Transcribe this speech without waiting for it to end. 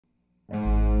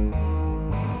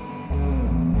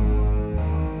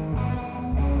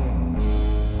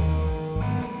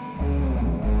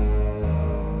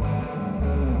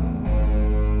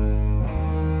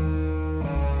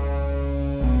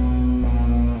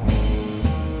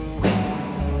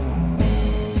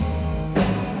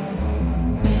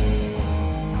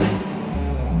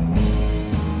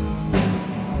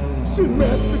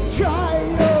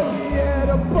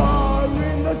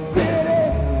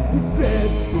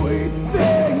sweet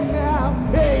thing now,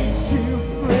 ain't you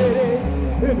pretty?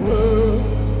 And her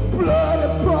blood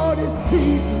upon his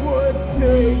teeth would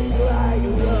taste like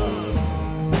love.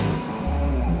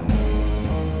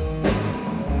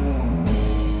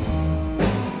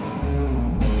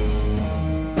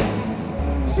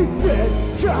 She said,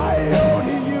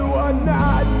 Coyote, you are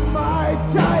not my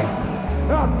type.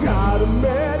 I've got a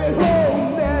man at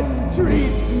home that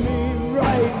treats me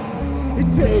right. He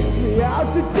takes me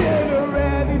out to dinner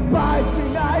and he buys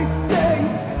me nice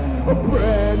things, a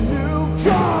brand new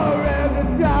car and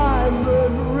a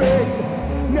diamond ring.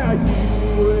 Now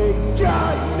you ain't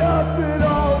got nothing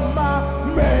on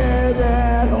my man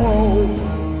at home.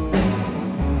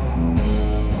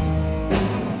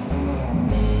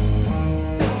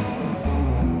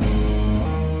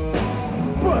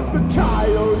 But the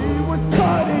coyote was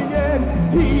cunning and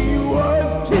he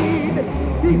was keen.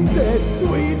 He said,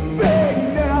 sweet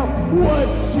thing, now what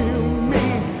you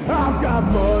mean? I've got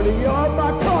money on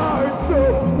my card, so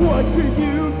what do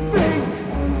you think?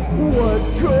 What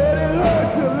could it hurt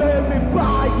to let me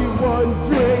buy you one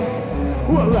drink?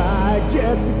 Well, I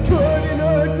guess it couldn't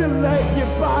hurt to let you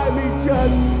buy me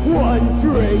just one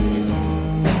drink.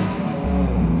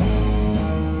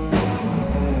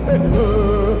 And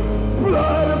her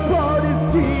blood upon his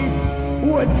teeth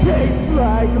would taste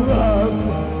like love.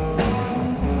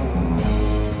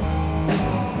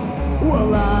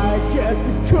 Well, I guess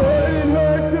it couldn't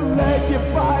hurt to let you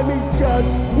buy me just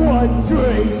one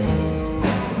drink.